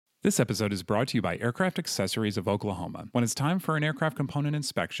This episode is brought to you by Aircraft Accessories of Oklahoma. When it's time for an aircraft component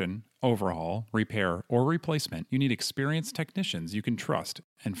inspection, overhaul, repair, or replacement, you need experienced technicians you can trust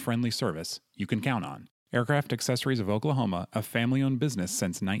and friendly service you can count on. Aircraft Accessories of Oklahoma, a family-owned business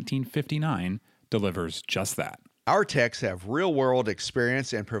since 1959, delivers just that. Our techs have real-world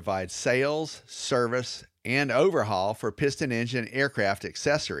experience and provide sales, service, and overhaul for piston engine aircraft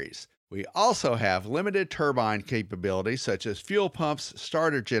accessories. We also have limited turbine capabilities such as fuel pumps,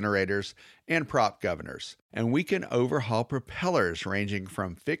 starter generators, and prop governors. And we can overhaul propellers ranging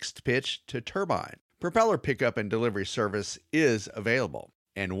from fixed pitch to turbine. Propeller pickup and delivery service is available.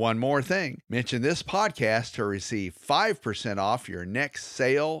 And one more thing, mention this podcast to receive 5% off your next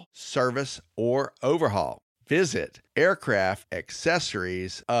sale, service, or overhaul. Visit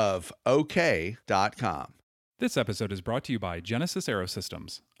aircraftaccessoriesofok.com. This episode is brought to you by Genesis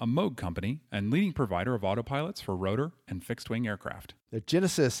Aerosystems, a Moog company and leading provider of autopilots for rotor and fixed-wing aircraft. The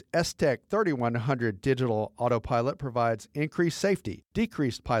Genesis S-Tech 3100 digital autopilot provides increased safety,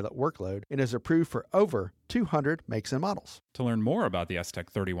 decreased pilot workload, and is approved for over 200 makes and models. To learn more about the S-Tech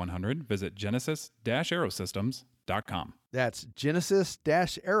 3100, visit genesis-aerosystems.com. That's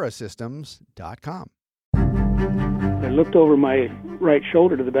genesis-aerosystems.com. I looked over my right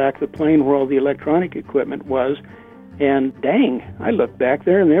shoulder to the back of the plane where all the electronic equipment was, and dang, I looked back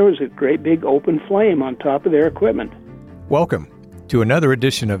there and there was a great big open flame on top of their equipment. Welcome to another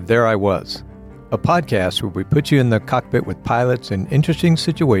edition of There I Was, a podcast where we put you in the cockpit with pilots in interesting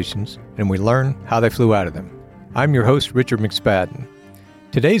situations and we learn how they flew out of them. I'm your host, Richard McSpadden.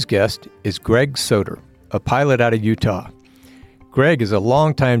 Today's guest is Greg Soder, a pilot out of Utah. Greg is a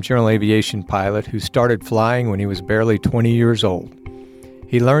longtime general aviation pilot who started flying when he was barely 20 years old.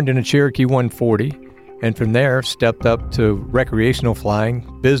 He learned in a Cherokee 140, and from there stepped up to recreational flying,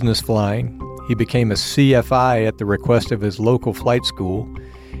 business flying. He became a CFI at the request of his local flight school,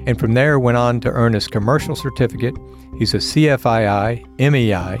 and from there went on to earn his commercial certificate. He's a CFII,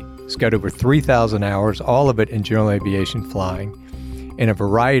 MEI. He's got over 3,000 hours, all of it in general aviation flying, in a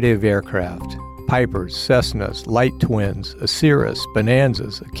variety of aircraft. Pipers, Cessnas, Light Twins, a Cirrus,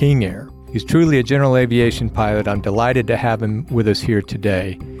 Bonanzas, a King Air. He's truly a general aviation pilot. I'm delighted to have him with us here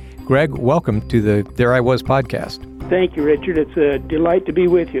today. Greg, welcome to the There I Was podcast. Thank you, Richard. It's a delight to be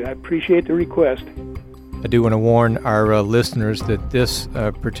with you. I appreciate the request. I do want to warn our listeners that this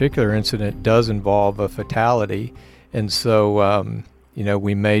particular incident does involve a fatality, and so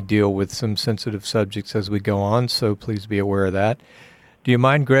we may deal with some sensitive subjects as we go on, so please be aware of that. Do you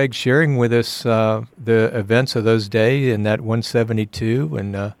mind, Greg, sharing with us the events of those days in that 172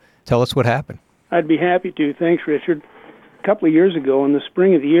 and tell us what happened? I'd be happy to. Thanks, Richard. A couple of years ago, in the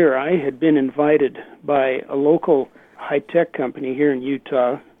spring of the year, I had been invited by a local high-tech company here in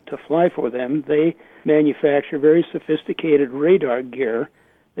Utah to fly for them. They manufacture very sophisticated radar gear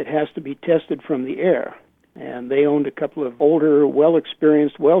that has to be tested from the air. And they owned a couple of older,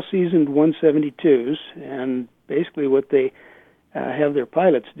 well-experienced, well-seasoned 172s, and basically what they have their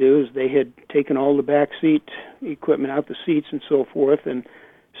pilots do is they had taken all the back seat equipment out the seats and so forth and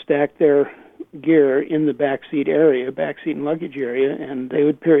stacked their gear in the back seat area, back seat and luggage area, and they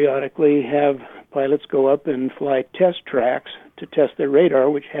would periodically have pilots go up and fly test tracks to test their radar,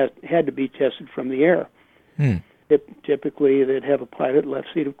 which had to be tested from the air. Typically, they'd have a pilot, left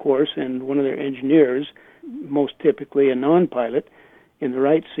seat, of course, and one of their engineers, most typically a non-pilot, in the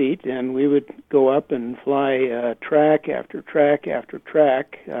right seat, and we would go up and fly track after track after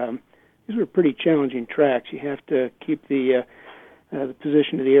track. These were pretty challenging tracks. You have to keep the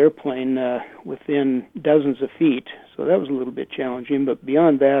position of the airplane within dozens of feet, so that was a little bit challenging, but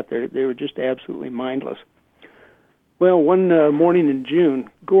beyond that, they were just absolutely mindless. Well, one morning in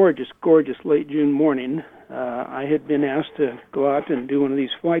June, gorgeous late June morning, I had been asked to go out and do one of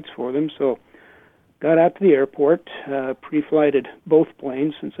these flights for them, so got out to the airport, pre-flighted both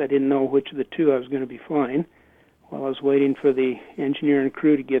planes since I didn't know which of the two I was going to be flying while I was waiting for the engineer and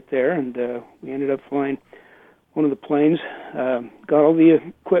crew to get there, and we ended up flying one of the planes, got all the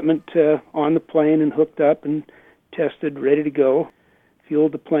equipment on the plane and hooked up and tested, ready to go,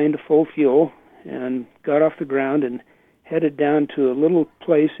 fueled the plane to full fuel, and got off the ground and headed down to a little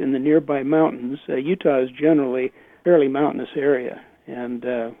place in the nearby mountains. Utah is generally a fairly mountainous area, and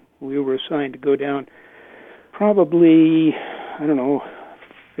we were assigned to go down probably,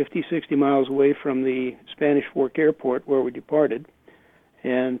 50, 60 miles away from the Spanish Fork Airport where we departed,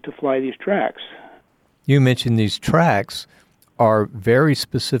 and to fly these tracks. You mentioned these tracks are very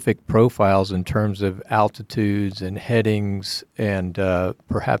specific profiles in terms of altitudes and headings and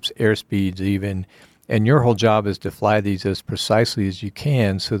perhaps airspeeds even, and your whole job is to fly these as precisely as you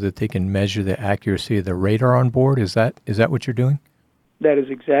can so that they can measure the accuracy of the radar on board. Is that what you're doing? That is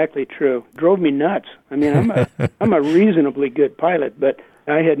exactly true. Drove me nuts. I mean, I'm a reasonably good pilot, but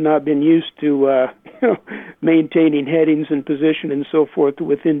I had not been used to maintaining headings and position and so forth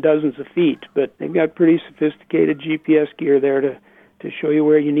within dozens of feet. But they've got pretty sophisticated GPS gear there to show you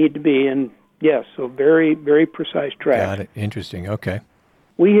where you need to be. And yes, so very, very precise track. Got it. Interesting. Okay.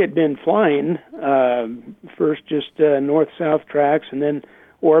 We had been flying first just north-south tracks and then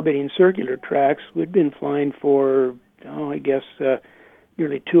orbiting circular tracks. We'd been flying for,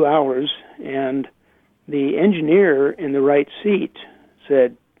 nearly 2 hours, and the engineer in the right seat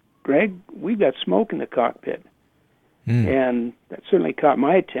said, "Greg, we've got smoke in the cockpit." And that certainly caught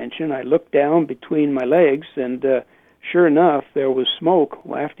my attention. I looked down between my legs, and sure enough, there was smoke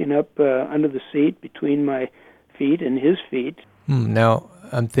wafting up under the seat between my feet and his feet. Now,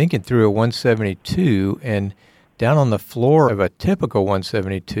 I'm thinking through a 172, and down on the floor of a typical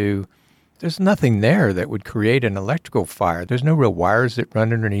 172, there's nothing there that would create an electrical fire. There's no real wires that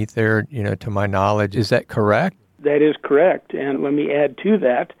run underneath there, to my knowledge. Is that correct? That is correct. And let me add to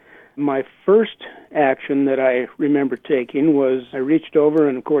that, my first action that I remember taking was I reached over,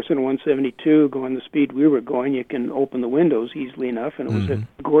 and of course in a 172, going the speed we were going, you can open the windows easily enough, and it was a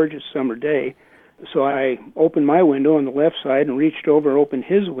gorgeous summer day. So I opened my window on the left side and reached over and opened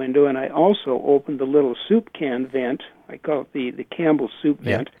his window, and I also opened the little soup can vent. I call it the Campbell soup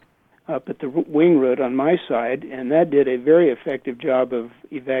vent. Up at the wing root on my side, and that did a very effective job of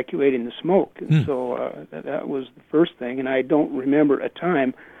evacuating the smoke. And so that was the first thing, and I don't remember a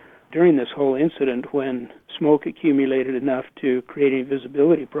time during this whole incident when smoke accumulated enough to create any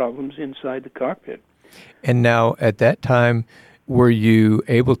visibility problems inside the cockpit. And now, at that time, were you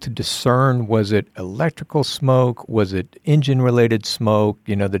able to discern, was it electrical smoke? Was it engine-related smoke?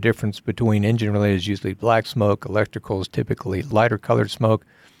 The difference between engine-related is usually black smoke, electrical is typically lighter-colored smoke.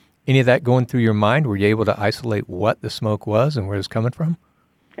 Any of that going through your mind? Were you able to isolate what the smoke was and where it was coming from?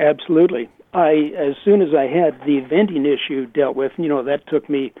 Absolutely. As soon as I had the venting issue dealt with, that took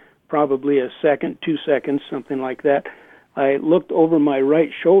me probably a second, 2 seconds, something like that. I looked over my right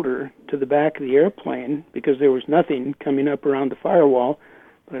shoulder to the back of the airplane because there was nothing coming up around the firewall.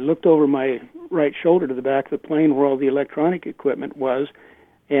 But I looked over my right shoulder to the back of the plane where all the electronic equipment was,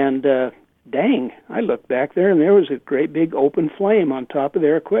 and dang, I looked back there, and there was a great big open flame on top of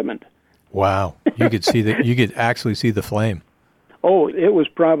their equipment. Wow. You could see you could actually see the flame. Oh, it was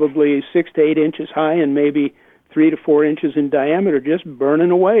probably 6 to 8 inches high and maybe 3 to 4 inches in diameter, just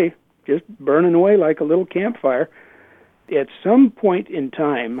burning away like a little campfire. At some point in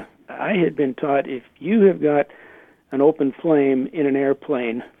time, I had been taught if you have got an open flame in an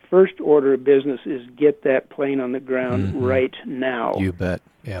airplane, first order of business is get that plane on the ground right now. You bet,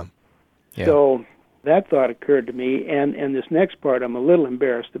 yeah. So that thought occurred to me, and this next part I'm a little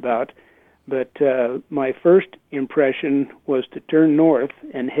embarrassed about, but my first impression was to turn north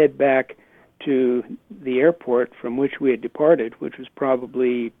and head back to the airport from which we had departed, which was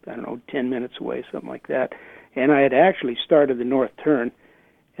probably, 10 minutes away, something like that. And I had actually started the north turn,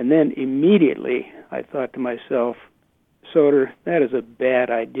 and then immediately I thought to myself, Soder, that is a bad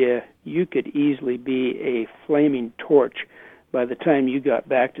idea. You could easily be a flaming torch by the time you got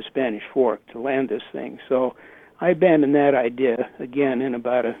back to Spanish Fork to land this thing. So I abandoned that idea again in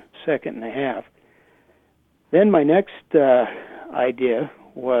about a second and a half. Then my next idea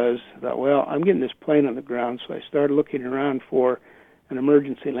was that, well, I'm getting this plane on the ground, so I started looking around for an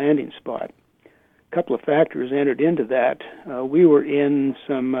emergency landing spot. A couple of factors entered into that. We were in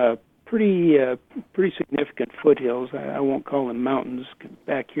some pretty significant foothills. I won't call them mountains.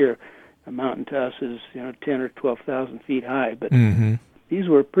 Back here, a mountain to us is 10 or 12,000 feet high, but these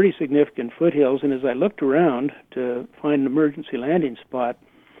were pretty significant foothills. And as I looked around to find an emergency landing spot,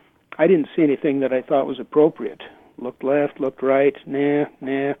 I didn't see anything that I thought was appropriate. Looked left, looked right, nah,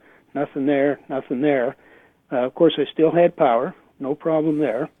 nothing there. Of course, I still had power, no problem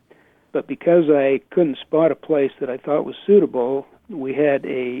there. But because I couldn't spot a place that I thought was suitable, we had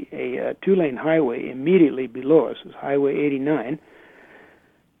a two-lane highway immediately below us. It was Highway 89.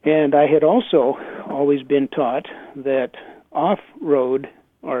 And I had also always been taught that off-road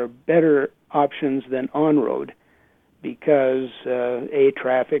are better options than on-road because, A,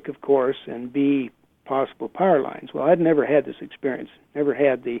 traffic, of course, and B, possible power lines. Well, I'd never had this experience, never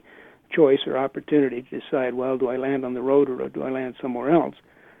had the choice or opportunity to decide, well, do I land on the road or do I land somewhere else?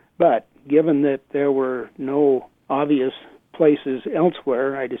 But given that there were no obvious places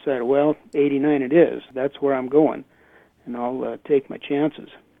elsewhere, I decided, well, 89 it is. That's where I'm going, and I'll take my chances.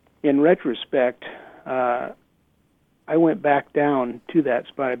 In retrospect, I went back down to that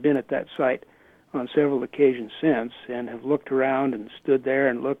spot. I've been at that site on several occasions since and have looked around and stood there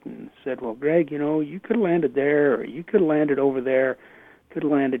and looked and said, well, Greg, you could have landed there or you could have landed over there. could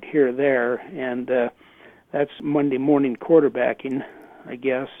have landed here or there, and that's Monday morning quarterbacking, I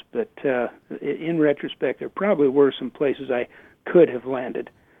guess. But in retrospect, there probably were some places I could have landed.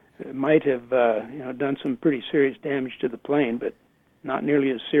 It might have done some pretty serious damage to the plane, but not nearly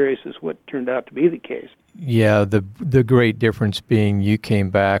as serious as what turned out to be the case. Yeah, the great difference being you came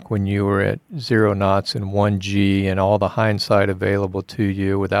back when you were at 0 knots and 1G and all the hindsight available to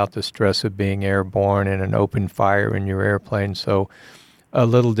you without the stress of being airborne and an open fire in your airplane. So a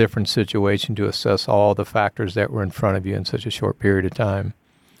little different situation to assess all the factors that were in front of you in such a short period of time.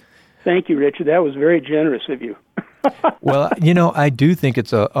 Thank you, Richard. That was very generous of you. Well, I do think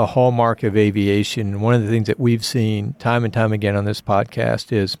it's a hallmark of aviation. One of the things that we've seen time and time again on this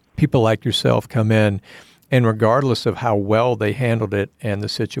podcast is people like yourself come in, and regardless of how well they handled it and the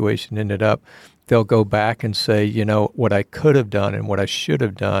situation ended up, they'll go back and say, what I could have done and what I should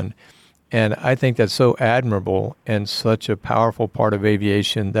have done. And I think that's so admirable and such a powerful part of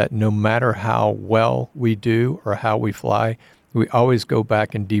aviation that no matter how well we do or how we fly, we always go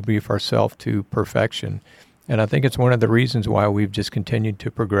back and debrief ourselves to perfection. And I think it's one of the reasons why we've just continued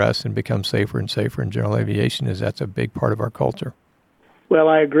to progress and become safer and safer in general aviation is that's a big part of our culture. Well,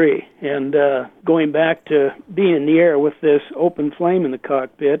 I agree. And going back to being in the air with this open flame in the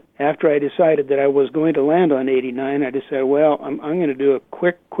cockpit, after I decided that I was going to land on 89, I decided, well, I'm going to do a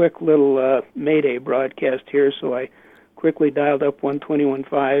quick little Mayday broadcast here. So I quickly dialed up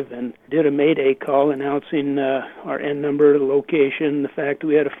 121.5 and did a Mayday call announcing our N number, the location, the fact that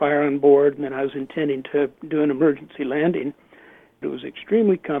we had a fire on board, and that I was intending to do an emergency landing. It was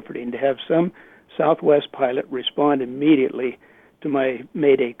extremely comforting to have some Southwest pilot respond immediately to my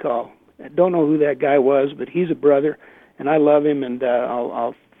Mayday call. I don't know who that guy was, but he's a brother, and I love him, and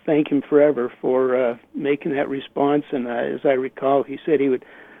I'll thank him forever for making that response. And as I recall, he said he would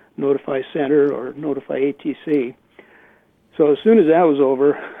notify Center or notify ATC. So as soon as that was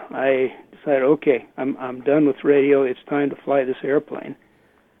over, I decided, okay, I'm done with radio. It's time to fly this airplane.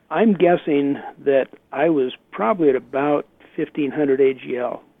 I'm guessing that I was probably at about 1,500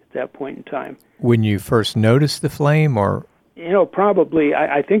 AGL at that point in time. When you first noticed the flame, or? Probably,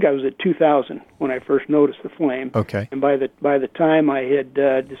 I think I was at 2,000 when I first noticed the flame. Okay. And by the time I had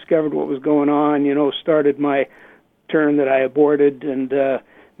discovered what was going on, started my turn that I aborted and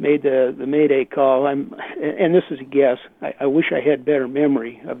made the Mayday call. And this is a guess. I wish I had better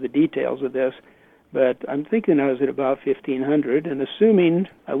memory of the details of this, but I'm thinking I was at about 1,500, and assuming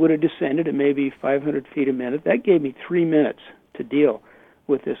I would have descended at maybe 500 feet a minute, that gave me 3 minutes to deal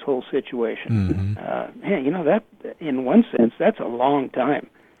with this whole situation. Mm-hmm. That in one sense, that's a long time.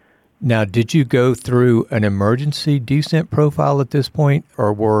 Now, did you go through an emergency descent profile at this point,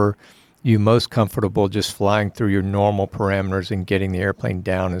 or were you most comfortable just flying through your normal parameters and getting the airplane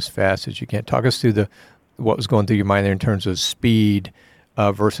down as fast as you can? Talk us through what was going through your mind there in terms of speed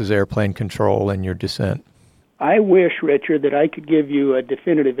versus airplane control and your descent. I wish, Richard, that I could give you a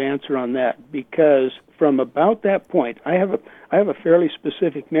definitive answer on that, because from about that point, I have a fairly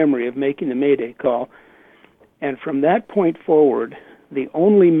specific memory of making the Mayday call, and from that point forward, the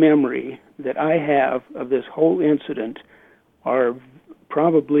only memory that I have of this whole incident are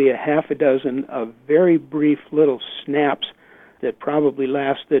probably a half a dozen of very brief little snaps that probably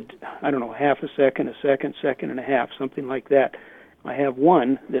lasted, half a second, second and a half, something like that. I have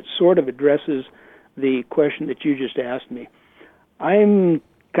one that sort of addresses the question that you just asked me. I'm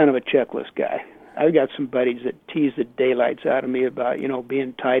kind of a checklist guy. I've got some buddies that tease the daylights out of me about,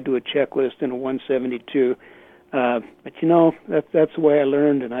 being tied to a checklist in a 172. But that's the way I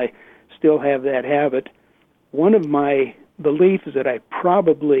learned, and I still have that habit. One of my beliefs is that I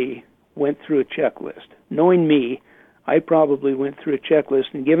probably went through a checklist. Knowing me, I probably went through a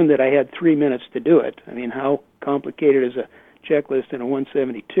checklist, and given that I had 3 minutes to do it, how complicated is a checklist in a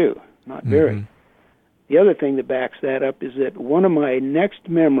 172? Not very. Mm-hmm. The other thing that backs that up is that one of my next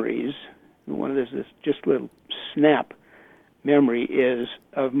memories, this just little snap memory, is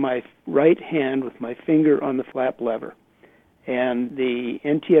of my right hand with my finger on the flap lever. And the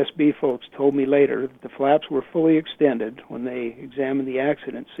NTSB folks told me later that the flaps were fully extended when they examined the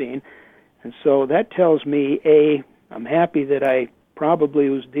accident scene. And so that tells me, A, I'm happy that I probably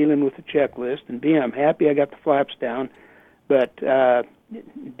was dealing with the checklist, and B, I'm happy I got the flaps down. But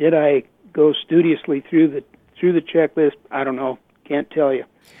did I go studiously through the checklist? I don't know. Can't tell you.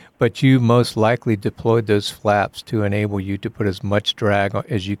 But you most likely deployed those flaps to enable you to put as much drag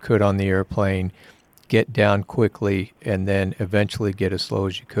as you could on the airplane, get down quickly, and then eventually get as slow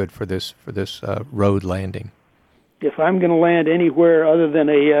as you could for this road landing. If I'm going to land anywhere other than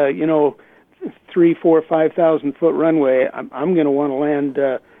a 3,000, 4,000, 5,000 foot runway, I'm going to want to land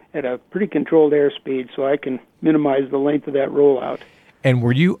at a pretty controlled airspeed so I can minimize the length of that rollout. And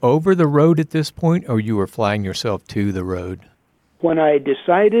were you over the road at this point, or you were flying yourself to the road? When I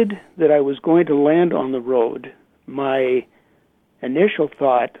decided that I was going to land on the road, my initial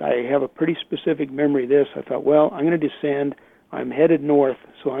thought, I have a pretty specific memory of this, I thought, well, I'm going to descend, I'm headed north,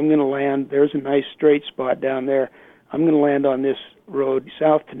 so I'm going to land, there's a nice straight spot down there, I'm going to land on this road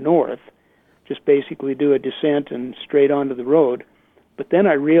south to north, just basically do a descent and straight onto the road. But then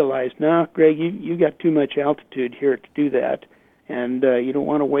I realized, no, Greg, you got too much altitude here to do that, and you don't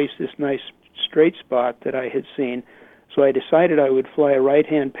want to waste this nice straight spot that I had seen. So I decided I would fly a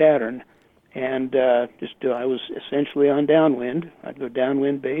right-hand pattern, and I was essentially on downwind. I'd go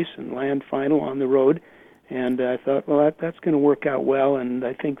downwind base and land final on the road, and I thought, well, that's going to work out well, and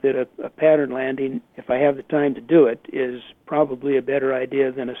I think that a pattern landing, if I have the time to do it, is probably a better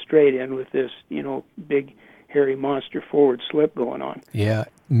idea than a straight in with this, big, hairy monster forward slip going on. Yeah.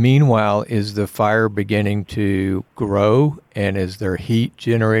 Meanwhile, is the fire beginning to grow, and is there heat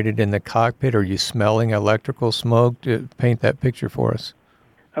generated in the cockpit? Are you smelling electrical smoke? To paint that picture for us.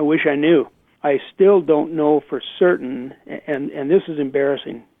 I wish I knew. I still don't know for certain, and this is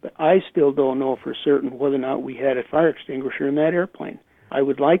embarrassing, but I still don't know for certain whether or not we had a fire extinguisher in that airplane. I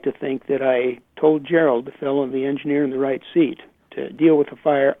would like to think that I told Gerald, the fellow, the engineer in the right seat, to deal with the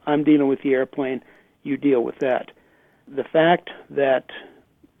fire. I'm dealing with the airplane. You deal with that. The fact that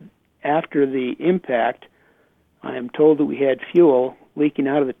after the impact, I am told that we had fuel leaking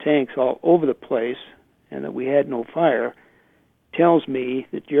out of the tanks all over the place and that we had no fire, tells me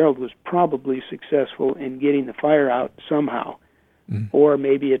that Gerald was probably successful in getting the fire out somehow. Or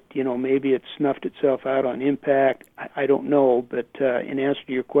maybe it snuffed itself out on impact. I don't know, but in answer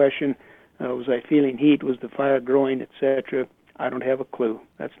to your question, was I feeling heat? Was the fire growing, etc.? I don't have a clue.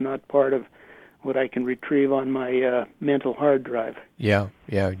 That's not part of what I can retrieve on my mental hard drive. Yeah,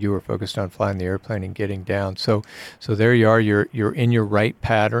 you were focused on flying the airplane and getting down. So there you are. You're in your right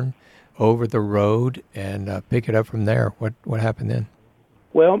pattern over the road, and pick it up from there. What happened then?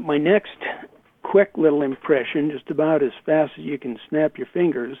 Well, my next quick little impression, just about as fast as you can snap your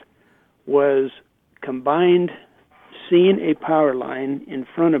fingers, was combined seeing a power line in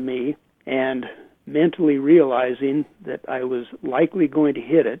front of me and mentally realizing that I was likely going to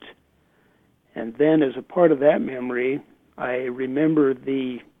hit it. And then as a part of that memory, I remember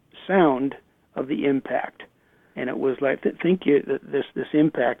the sound of the impact. And it was like, this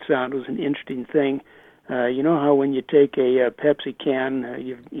impact sound was an interesting thing. You know how when you take a Pepsi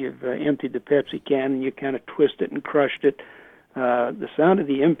can, you've emptied the Pepsi can and you kind of twist it and crushed it. The sound of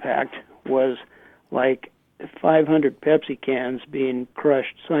the impact was like 500 Pepsi cans being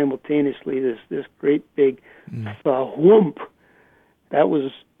crushed simultaneously, this great big whoomp. That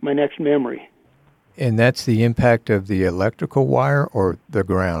was my next memory. And that's the impact of the electrical wire or the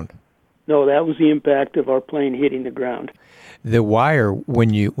ground? No, that was the impact of our plane hitting the ground. The wire,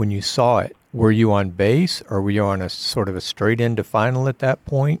 when you saw it, were you on base or were you on a sort of a straight into final at that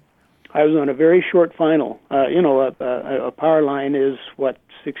point? I was on a very short final. A power line is,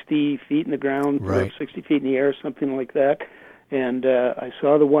 60 feet in the ground, right. Or 60 feet in the air, something like that. And I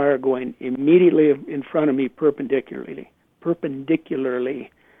saw the wire going immediately in front of me perpendicularly.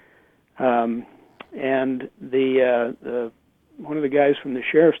 And the one of the guys from the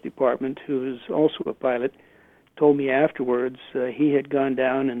sheriff's department, who is also a pilot, told me afterwards he had gone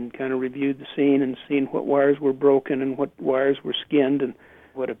down and kind of reviewed the scene and seen what wires were broken and what wires were skinned. And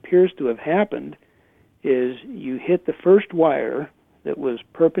what appears to have happened is you hit the first wire that was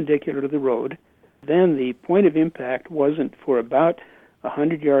perpendicular to the road. Then the point of impact wasn't for about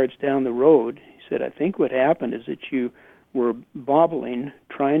 100 yards down the road. He said, I think what happened is that you were bobbling,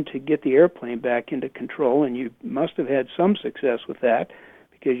 trying to get the airplane back into control, and you must have had some success with that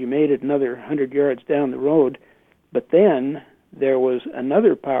because you made it another 100 yards down the road. But then there was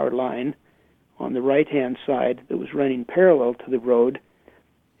another power line on the right-hand side that was running parallel to the road,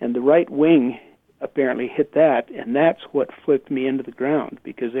 and the right wing apparently hit that, and that's what flipped me into the ground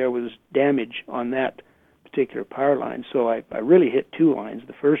because there was damage on that particular power line. So I really hit two lines.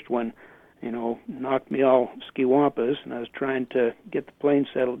 The first one, knocked me all skiwampus, and I was trying to get the plane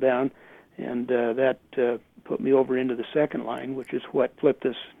settled down, and that put me over into the second line, which is what flipped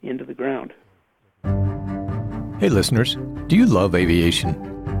us into the ground. Hey listeners, do you love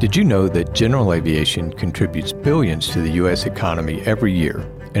aviation? Did you know that general aviation contributes billions to the U.S. economy every year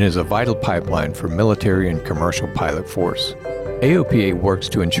and is a vital pipeline for military and commercial pilot force? AOPA works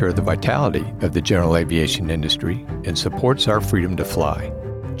to ensure the vitality of the general aviation industry and supports our freedom to fly.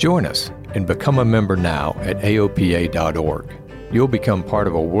 Join us and become a member now at AOPA.org. You'll become part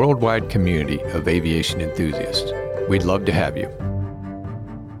of a worldwide community of aviation enthusiasts. We'd love to have you.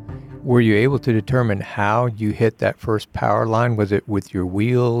 Were you able to determine how you hit that first power line? Was it with your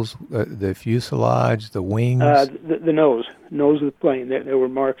wheels, the fuselage, the wings? The nose of the plane. There were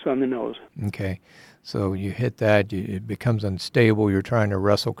marks on the nose. Okay. So you hit that, it becomes unstable. You're trying to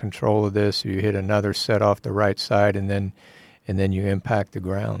wrestle control of this. You hit another set off the right side, and then you impact the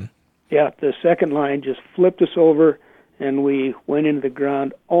ground. Yeah, the second line just flipped us over, and we went into the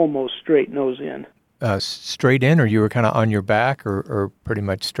ground almost straight nose in. Straight in, or you were kind of on your back, or pretty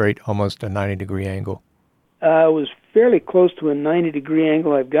much straight, almost a 90-degree angle? It was fairly close to a 90-degree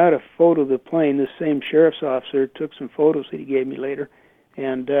angle. I've got a photo of the plane. This same sheriff's officer took some photos that he gave me later,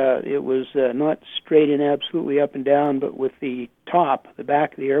 and it was not straight in absolutely up and down, but with the top, the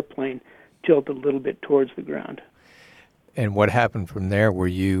back of the airplane, tilted a little bit towards the ground. And what happened from there? Were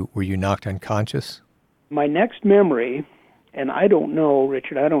you knocked unconscious? My next memory, and I don't know,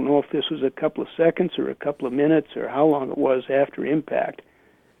 Richard, I don't know if this was a couple of seconds or a couple of minutes or how long it was after impact,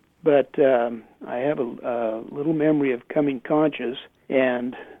 but I have a little memory of coming conscious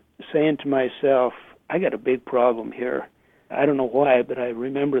and saying to myself, I got a big problem here. I don't know why, but I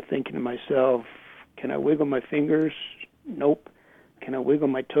remember thinking to myself, can I wiggle my fingers? Nope. Can I wiggle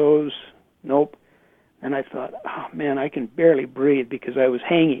my toes? Nope. And I thought, oh, man, I can barely breathe because I was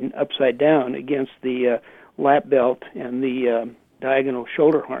hanging upside down against the lap belt and the diagonal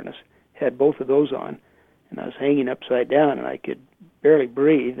shoulder harness. Had both of those on, and I was hanging upside down, and I could barely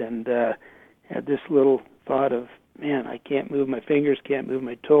breathe, and had this little thought of, man, I can't move my fingers, can't move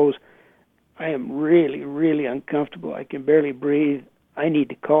my toes. I am really, really uncomfortable. I can barely breathe. I need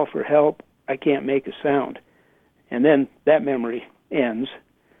to call for help. I can't make a sound. And then that memory ends.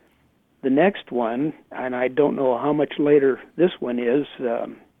 The next one, and I don't know how much later this one is,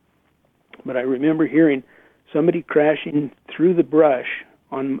 but I remember hearing somebody crashing through the brush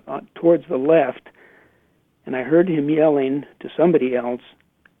on towards the left, and I heard him yelling to somebody else,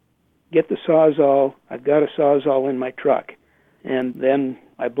 get the Sawzall, I've got a Sawzall in my truck. And then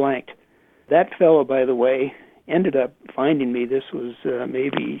I blanked. That fellow, by the way, ended up finding me. This was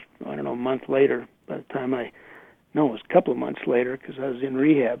maybe, I don't know, a month later by the time no, it was a couple of months later because I was in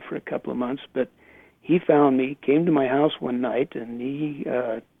rehab for a couple of months. But he found me, came to my house one night, and he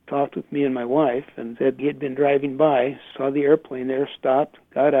talked with me and my wife and said he had been driving by, saw the airplane there, stopped,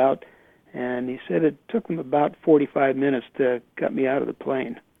 got out, and he said it took him about 45 minutes to cut me out of the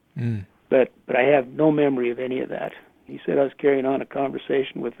plane. Mm. But I have no memory of any of that. He said I was carrying on a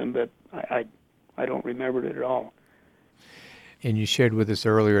conversation with him, but I don't remember it at all. And you shared with us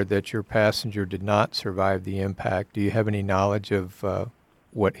earlier that your passenger did not survive the impact. Do you have any knowledge of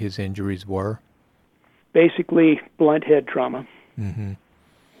what his injuries were? Basically, blunt head trauma. Mm-hmm.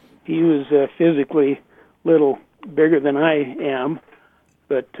 He was physically little bigger than I am,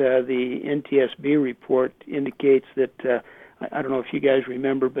 but the NTSB report indicates that, I don't know if you guys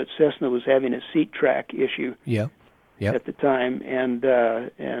remember, but Cessna was having a seat track issue at the time, and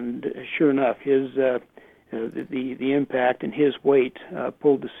sure enough, his the impact and his weight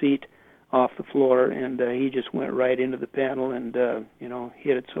pulled the seat off the floor, and he just went right into the panel and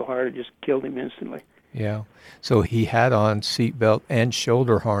hit it so hard it just killed him instantly. Yeah. So he had on seatbelt and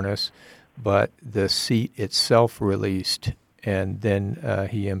shoulder harness, but the seat itself released, and then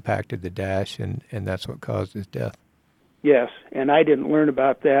he impacted the dash, and that's what caused his death. Yes, and I didn't learn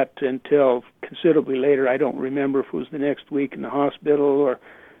about that until considerably later. I don't remember if it was the next week in the hospital or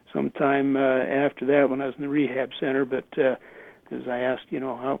sometime after that when I was in the rehab center, but because I asked,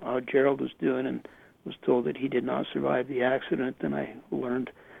 how Gerald was doing, and was told that he did not survive the accident, and I learned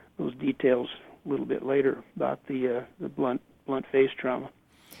those details a little bit later about the blunt face trauma.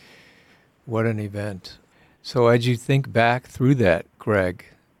 What an event. So as you think back through that, Greg,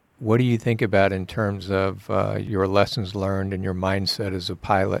 what do you think about in terms of your lessons learned and your mindset as a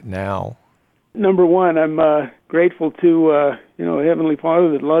pilot now? Number one, I'm grateful to Heavenly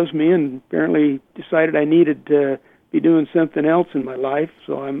Father that loves me and apparently decided I needed to be doing something else in my life.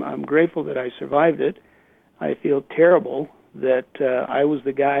 So I'm grateful that I survived it. I feel terrible that I was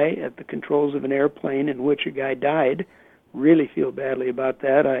the guy at the controls of an airplane in which a guy died. Really feel badly about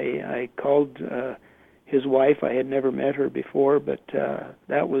that. I called his wife. I had never met her before, but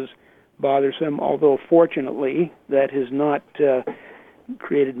that was bothersome, although fortunately that has not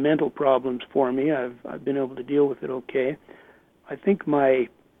created mental problems for me. I've been able to deal with it okay. I think my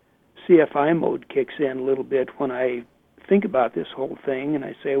CFI mode kicks in a little bit when I think about this whole thing, and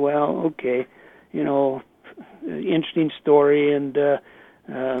I say, well, okay, interesting story and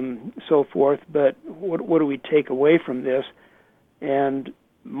so forth, but what do we take away from this? And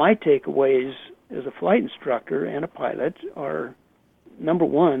my takeaways as a flight instructor and a pilot are, number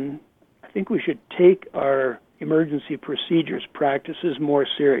one, I think we should take our emergency procedures practices more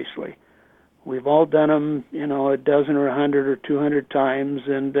seriously. We've all done them, a dozen or 100 or 200 times,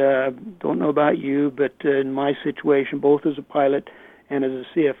 and don't know about you, but in my situation, both as a pilot and as a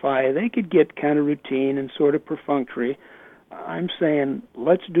CFI, they could get kind of routine and sort of perfunctory. I'm saying,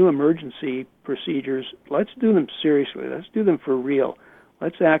 let's do emergency procedures. Let's do them seriously. Let's do them for real.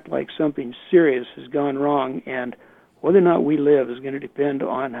 Let's act like something serious has gone wrong, and whether or not we live is going to depend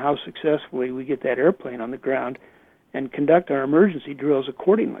on how successfully we get that airplane on the ground and conduct our emergency drills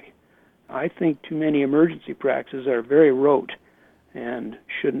accordingly. I think too many emergency practices are very rote and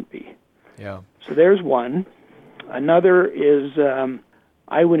shouldn't be. Yeah. So there's one. Another is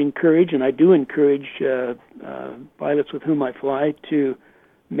I would encourage, and I do encourage pilots with whom I fly to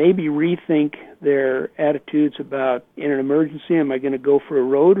maybe rethink their attitudes about, in an emergency, am I going to go for a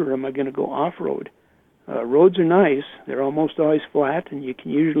road or am I going to go off-road? Roads are nice. They're almost always flat, and you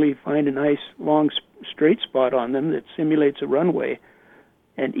can usually find a nice long straight spot on them that simulates a runway.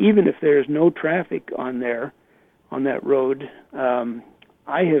 And even if there's no traffic on that road,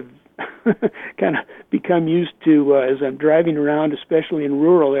 I have kind of become used to, as I'm driving around, especially in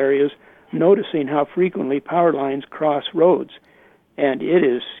rural areas, noticing how frequently power lines cross roads. And it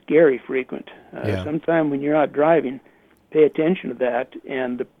is scary frequent. Sometime when you're out driving, pay attention to that.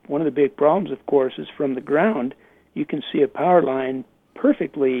 And one of the big problems, of course, is from the ground, you can see a power line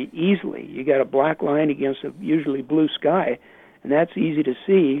perfectly easily. You got a black line against a usually blue sky, and that's easy to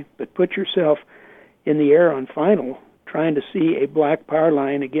see, but put yourself in the air on final trying to see a black power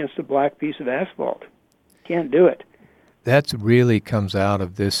line against a black piece of asphalt. Can't do it. That really comes out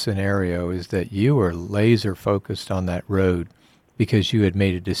of this scenario, is that you were laser focused on that road because you had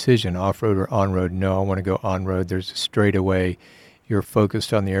made a decision, off-road or on-road. No, I want to go on-road. There's a straightaway. You're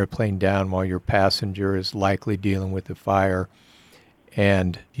focused on the airplane down while your passenger is likely dealing with the fire.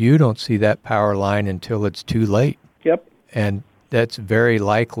 And you don't see that power line until it's too late. Yep. And that's very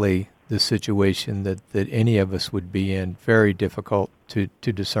likely the situation that any of us would be in. Very difficult to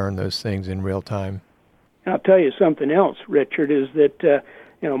discern those things in real time. I'll tell you something else, Richard, is that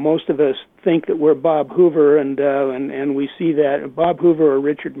most of us think that we're Bob Hoover, and we see that Bob Hoover or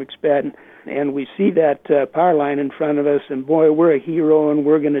Richard McSpadden, and we see that power line in front of us, and boy, we're a hero, and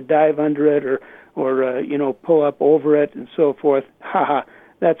we're going to dive under it or pull up over it and so forth. Ha!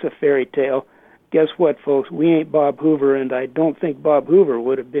 That's a fairy tale. Guess what, folks? We ain't Bob Hoover, and I don't think Bob Hoover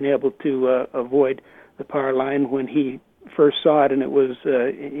would have been able to avoid the power line when he first saw it, and it was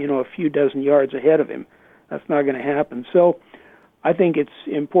a few dozen yards ahead of him. That's not going to happen. So I think it's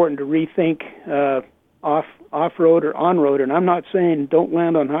important to rethink off-road or on-road, and I'm not saying don't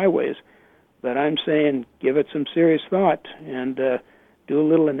land on highways, but I'm saying give it some serious thought and do a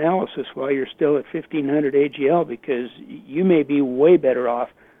little analysis while you're still at 1500 AGL, because you may be way better off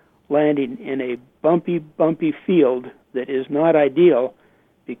landing in a bumpy field that is not ideal,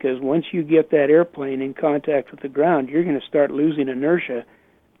 because once you get that airplane in contact with the ground, you're going to start losing inertia,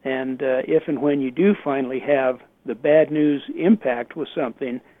 and if and when you do finally have the bad news impact with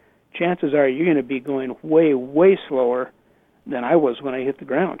something, chances are you're going to be going way, way slower than I was when I hit the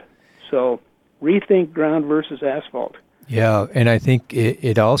ground. So rethink ground versus asphalt. Yeah, and I think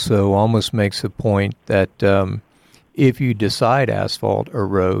it also almost makes a point that if you decide asphalt or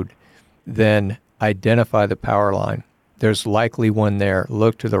road, then identify the power line. There's likely one there.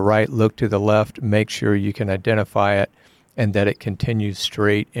 Look to the right, look to the left, make sure you can identify it and that it continues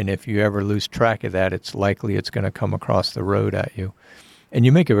straight. And if you ever lose track of that, it's likely it's going to come across the road at you. And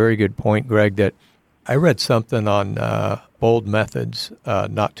you make a very good point, Greg, that I read something on Bold Methods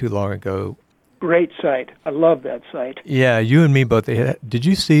not too long ago. Great site. I love that site. Yeah, you and me both. Did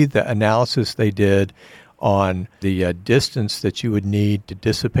you see the analysis they did on the distance that you would need to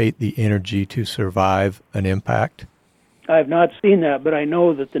dissipate the energy to survive an impact? I have not seen that, but I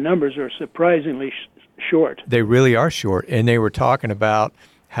know that the numbers are surprisingly short. They really are short, and they were talking about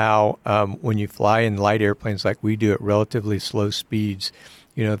how when you fly in light airplanes like we do at relatively slow speeds,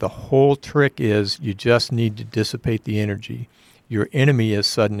 the whole trick is you just need to dissipate the energy. Your enemy is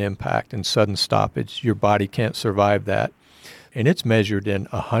sudden impact and sudden stoppage. Your body can't survive that. And it's measured in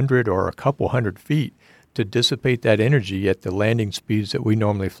 100 or a couple hundred feet to dissipate that energy at the landing speeds that we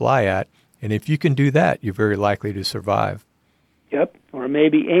normally fly at. And if you can do that, you're very likely to survive. Yep, or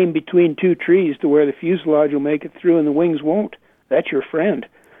maybe aim between two trees to where the fuselage will make it through and the wings won't. That's your friend.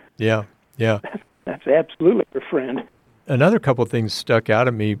 Yeah. That's absolutely your friend. Another couple of things stuck out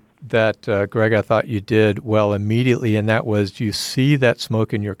at me that, Greg, I thought you did well immediately, and that was you see that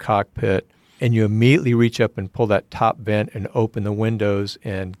smoke in your cockpit, and you immediately reach up and pull that top vent and open the windows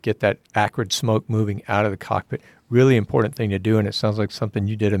and get that acrid smoke moving out of the cockpit. really important thing to do, and it sounds like something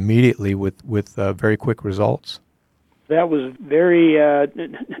you did immediately with very quick results. That was very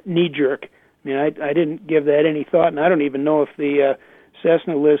knee-jerk. I mean, I didn't give that any thought, and I don't even know if the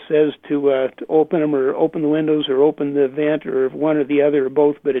Cessna list says to open them or open the windows or open the vent or one or the other or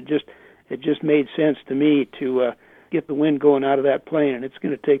both, but it just made sense to me to get the wind going out of that plane, and it's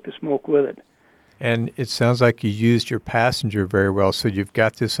going to take the smoke with it. And it sounds like you used your passenger very well. So you've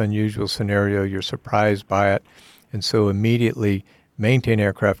got this unusual scenario, you're surprised by it, and so immediately maintain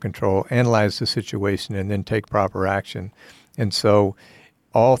aircraft control, analyze the situation, and then take proper action. And so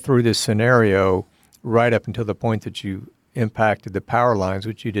all through this scenario, right up until the point that you impacted the power lines,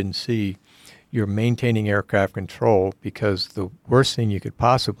 which you didn't see, you're maintaining aircraft control, because the worst thing you could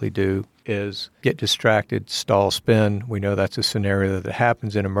possibly do is get distracted, stall, spin. We know that's a scenario that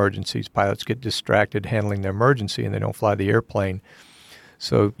happens in emergencies. Pilots get distracted handling the emergency and they don't fly the airplane.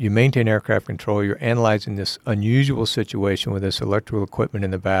 So you maintain aircraft control, you're analyzing this unusual situation with this electrical equipment in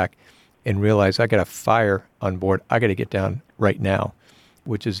the back and realize I got a fire on board, I got to get down right now,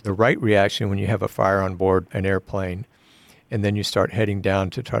 which is the right reaction when you have a fire on board an airplane. And then you start heading down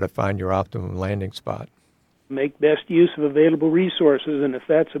to try to find your optimum landing spot. Make best use of available resources, and if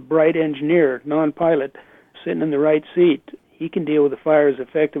that's a bright engineer, non-pilot, sitting in the right seat, he can deal with the fire as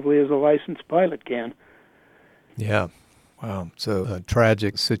effectively as a licensed pilot can. Yeah. Wow. So a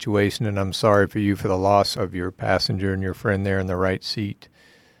tragic situation, and I'm sorry for you for the loss of your passenger and your friend there in the right seat.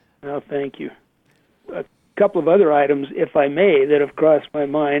 Well, thank you. A couple of other items, if I may, that have crossed my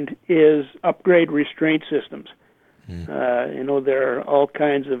mind is upgrade restraint systems. There are all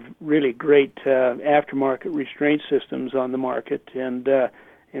kinds of really great aftermarket restraint systems on the market, and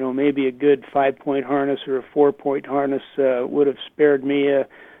maybe a good 5-point harness or a 4-point harness would have spared me a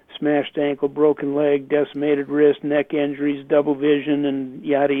smashed ankle, broken leg, decimated wrist, neck injuries, double vision, and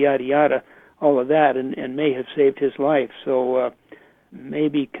yada, yada, yada, all of that, and may have saved his life. So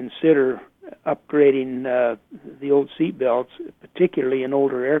maybe consider upgrading the old seat belts, particularly in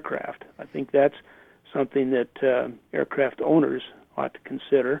older aircraft. I think that's something that aircraft owners ought to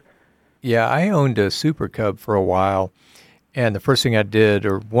consider. Yeah, I owned a Super Cub for a while, and the first thing I did,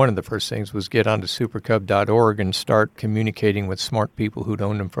 or one of the first things, was get onto supercub.org and start communicating with smart people who'd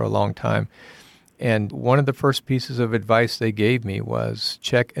owned them for a long time. And one of the first pieces of advice they gave me was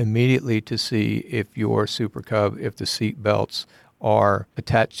check immediately to see if your Super Cub, if the seat belts are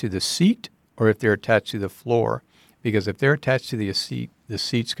attached to the seat or if they're attached to the floor. Because if they're attached to the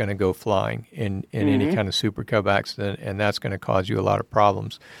seat's going to go flying in any kind of Super Cub accident, and that's going to cause you a lot of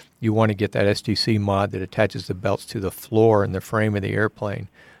problems. You want to get that STC mod that attaches the belts to the floor and the frame of the airplane.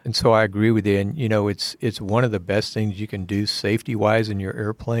 And so I agree with you. And, it's one of the best things you can do safety-wise in your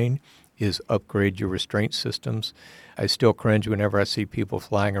airplane is upgrade your restraint systems. I still cringe whenever I see people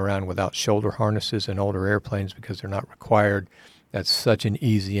flying around without shoulder harnesses in older airplanes because they're not required. That's such an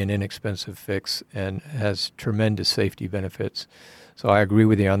easy and inexpensive fix and has tremendous safety benefits. So I agree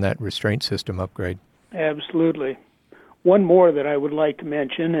with you on that restraint system upgrade. Absolutely. One more that I would like to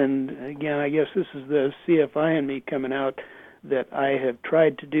mention, and again, I guess this is the CFI in me coming out, that I have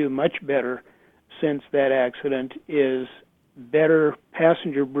tried to do much better since that accident, is better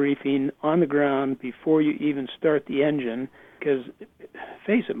passenger briefing on the ground before you even start the engine. Because,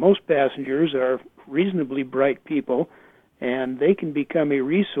 face it, most passengers are reasonably bright people, and they can become a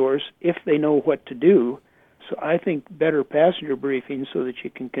resource if they know what to do. So I think better passenger briefing so that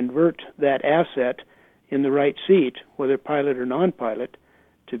you can convert that asset in the right seat, whether pilot or non-pilot,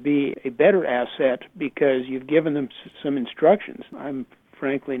 to be a better asset because you've given them some instructions. I'm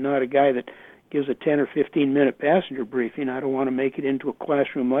frankly not a guy that gives a 10 or 15-minute passenger briefing. I don't want to make it into a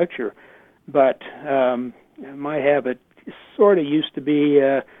classroom lecture. But my habit sort of used to be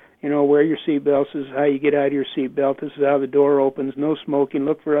wear your seatbelts. This is how you get out of your seatbelt. This is how the door opens. No smoking.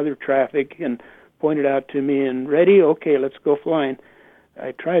 Look for other traffic. And point it out to me. And ready? Okay, let's go flying.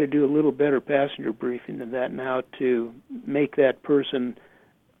 I try to do a little better passenger briefing than that now to make that person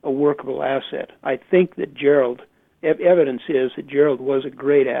a workable asset. I think that evidence is that Gerald was a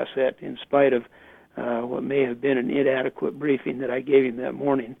great asset in spite of what may have been an inadequate briefing that I gave him that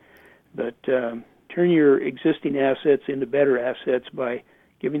morning. But turn your existing assets into better assets by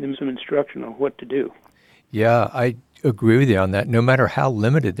giving them some instruction on what to do. Yeah, I agree with you on that. No matter how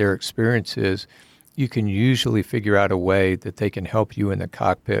limited their experience is, you can usually figure out a way that they can help you in the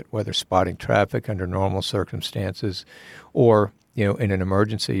cockpit, whether spotting traffic under normal circumstances or, in an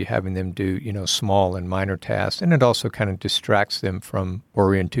emergency, having them do, small and minor tasks. And it also kind of distracts them from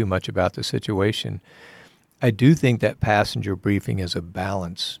worrying too much about the situation. I do think that passenger briefing is a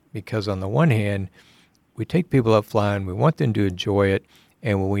balance because on the one hand, we take people up flying, we want them to enjoy it,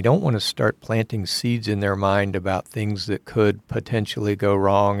 And when we don't want to start planting seeds in their mind about things that could potentially go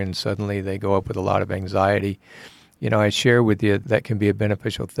wrong and suddenly they go up with a lot of anxiety, I share with you that can be a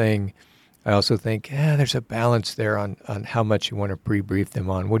beneficial thing. I also think, there's a balance there on how much you want to pre-brief them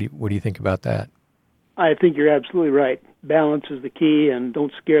on. What do you think about that? I think you're absolutely right. Balance is the key, and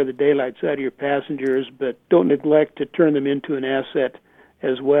don't scare the daylights out of your passengers, but don't neglect to turn them into an asset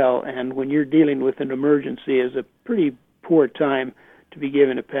as well. And when you're dealing with an emergency, is a pretty poor time to be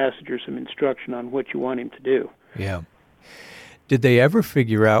giving a passenger some instruction on what you want him to do. Yeah. Did they ever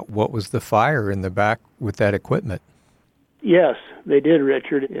figure out what was the fire in the back with that equipment? Yes, they did,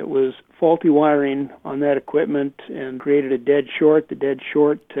 Richard. It was faulty wiring on that equipment and created a dead short. The dead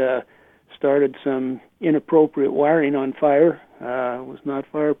short started some inappropriate wiring on fire. It was not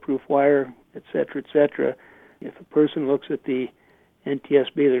fireproof wire, et cetera, If a person looks at the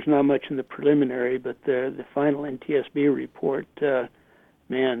NTSB, there's not much in the preliminary, but the final NTSB report,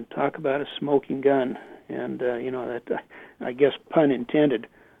 man, talk about a smoking gun. And, that, I guess, pun intended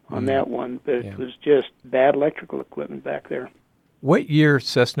on that one, but It was just bad electrical equipment back there. What year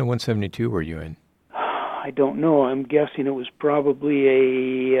Cessna 172 were you in? I don't know. I'm guessing it was probably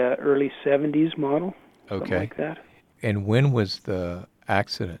a early 70s model, something like that. And when was the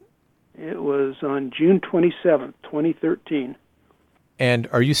accident? It was on June 27th, 2013. And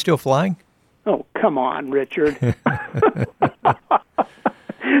are you still flying? Oh, come on, Richard.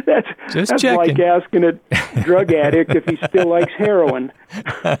 That's checking. Like asking a drug addict if he still likes heroin.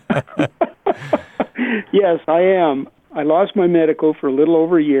 Yes, I am. I lost my medical for a little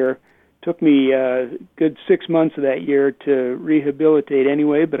over a year. Took me a good 6 months of that year to rehabilitate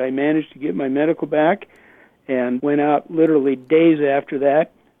anyway, but I managed to get my medical back and went out literally days after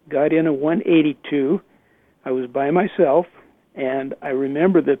that, got in a 182. I was by myself, and I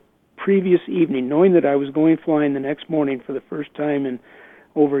remember the previous evening, knowing that I was going flying the next morning for the first time in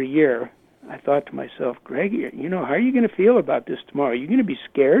over a year, I thought to myself, Greg, how are you going to feel about this tomorrow? Are you going to be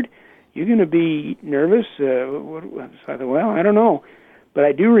scared? You're going to be nervous? So I thought, well, I don't know. But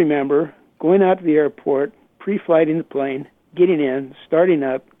I do remember going out to the airport, pre-flighting the plane, getting in, starting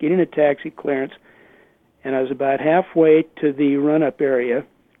up, getting a taxi clearance, and I was about halfway to the run-up area,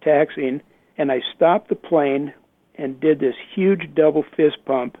 taxiing, and I stopped the plane and did this huge double fist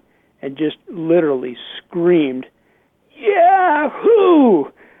pump and just literally screamed, Yahoo!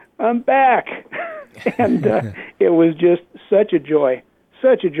 I'm back! And it was just such a joy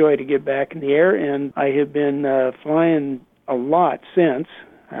to get back in the air, and I have been flying a lot since.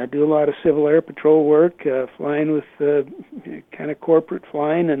 I do a lot of Civil Air Patrol work, flying with kind of corporate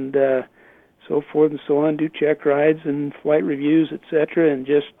flying and so forth and so on, do check rides and flight reviews, etc., and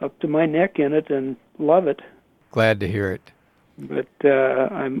just up to my neck in it and love it. Glad to hear it. But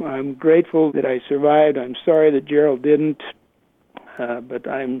I'm grateful that I survived. I'm sorry that Gerald didn't, but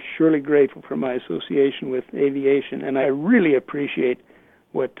I'm surely grateful for my association with aviation, and I really appreciate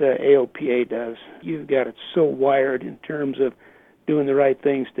what AOPA does. You've got it so wired in terms of doing the right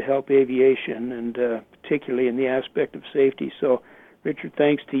things to help aviation, and particularly in the aspect of safety. So, Richard,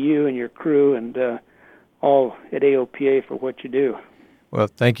 thanks to you and your crew and all at AOPA for what you do. Well,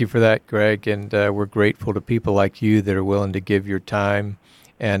 thank you for that, Greg, and we're grateful to people like you that are willing to give your time.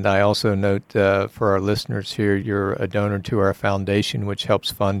 And I also note for our listeners here, you're a donor to our foundation, which helps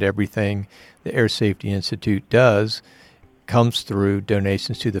fund everything the Air Safety Institute does, comes through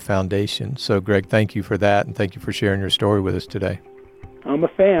donations to the foundation. So, Greg, thank you for that, and thank you for sharing your story with us today. I'm a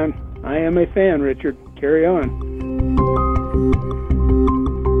fan. I am a fan, Richard. Carry on.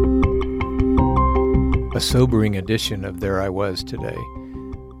 A sobering edition of There I Was today.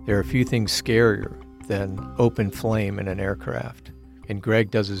 There are a few things scarier than open flame in an aircraft, and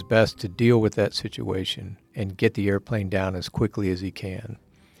Greg does his best to deal with that situation and get the airplane down as quickly as he can.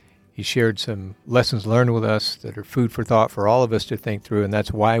 He shared some lessons learned with us that are food for thought for all of us to think through, and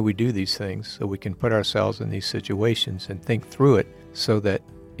that's why we do these things, so we can put ourselves in these situations and think through it so that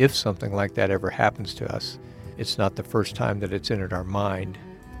if something like that ever happens to us, it's not the first time that it's entered our mind,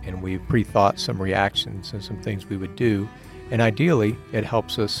 and we've pre-thought some reactions and some things we would do. And ideally, it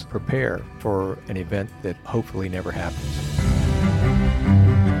helps us prepare for an event that hopefully never happens.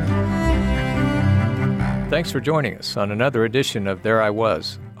 Thanks for joining us on another edition of There I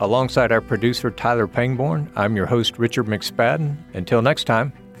Was. Alongside our producer, Tyler Pangborn, I'm your host, Richard McSpadden. Until next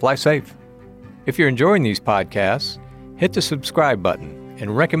time, fly safe. If you're enjoying these podcasts, hit the subscribe button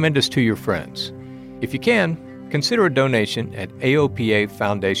and recommend us to your friends. If you can, consider a donation at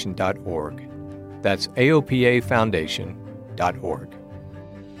aopafoundation.org. That's aopafoundation.org.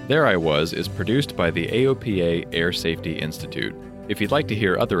 There I Was is produced by the AOPA Air Safety Institute. If you'd like to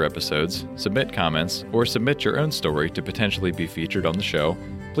hear other episodes, submit comments, or submit your own story to potentially be featured on the show,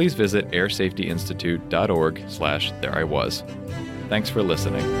 please visit airsafetyinstitute.org/thereiwas. Thanks for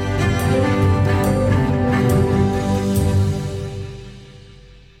listening.